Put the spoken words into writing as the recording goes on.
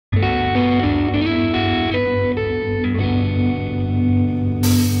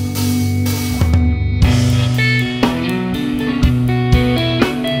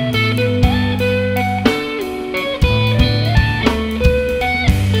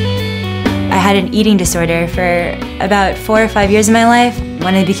had an eating disorder for about 4 or 5 years of my life.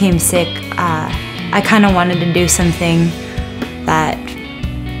 When I became sick, I kind of wanted to do something that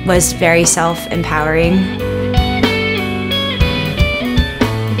was very self-empowering.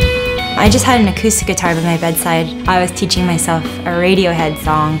 I just had an acoustic guitar by my bedside. I was teaching myself a Radiohead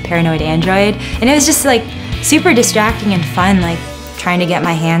song, Paranoid Android, and it was just like super distracting and fun, like trying to get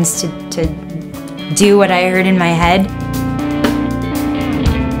my hands to do what I heard in my head.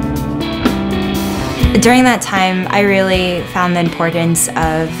 During that time, I really found the importance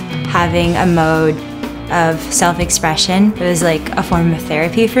of having a mode of self-expression. It was like a form of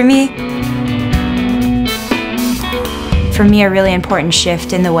therapy for me. For me, a really important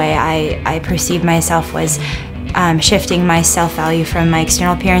shift in the way I perceived myself was shifting my self-value from my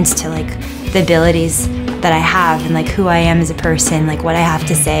external appearance to like the abilities that I have and like who I am as a person, like what I have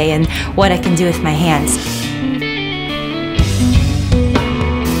to say and what I can do with my hands.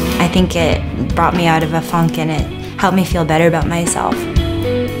 I think it brought me out of a funk and it helped me feel better about myself.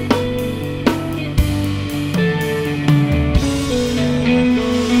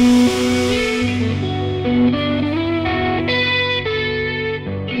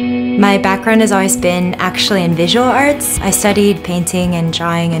 My background has always been actually in visual arts. I studied painting and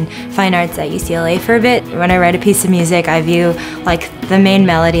drawing and fine arts at UCLA for a bit. When I write a piece of music, I view like the main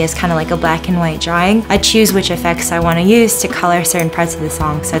melody as kind of like a black and white drawing. I choose which effects I want to use to color certain parts of the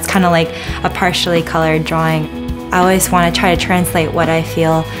song, so it's kind of like a partially colored drawing. I always want to try to translate what I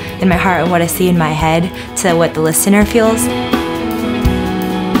feel in my heart and what I see in my head to what the listener feels.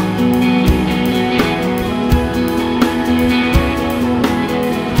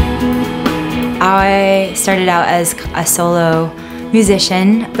 I started out as a solo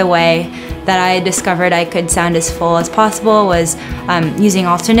musician. The way that I discovered I could sound as full as possible was using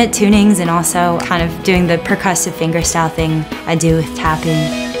alternate tunings and also kind of doing the percussive fingerstyle thing I do with tapping.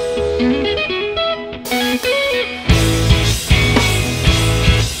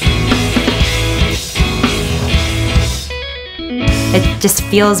 It just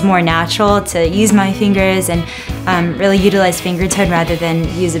feels more natural to use my fingers and really utilize finger tone rather than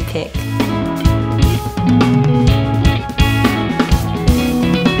use a pick.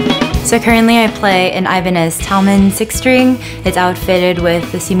 So currently I play an Ibanez Talman 6-string. It's outfitted with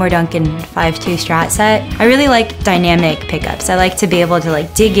the Seymour Duncan 5.2 Strat Set. I really like dynamic pickups. I like to be able to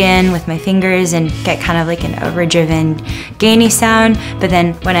like dig in with my fingers and get kind of like an overdriven, gainy sound. But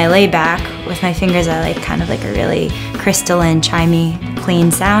then when I lay back with my fingers, I like kind of like a really crystalline, chimey,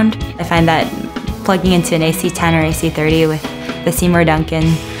 clean sound. I find that plugging into an AC10 or AC30 with the Seymour Duncan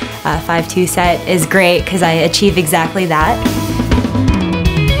 5.2 set is great because I achieve exactly that.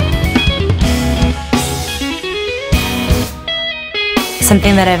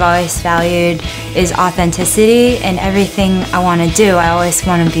 Something that I've always valued is authenticity in everything I want to do. I always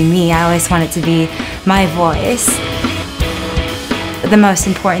want to be me. I always want it to be my voice. The most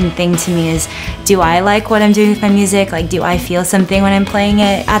important thing to me is, do I like what I'm doing with my music? Like, do I feel something when I'm playing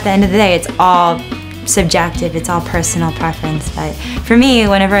it? At the end of the day, it's all subjective. It's all personal preference. But for me,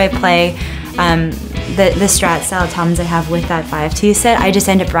 whenever I play the Strat style toms I have with that 5.2 set, I just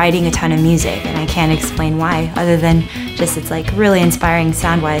end up writing a ton of music, and I can't explain why, other than just it's like really inspiring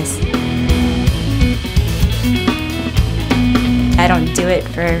sound-wise. I don't do it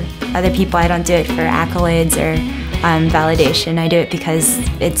for other people. I don't do it for accolades or validation. I do it because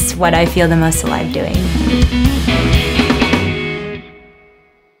it's what I feel the most alive doing.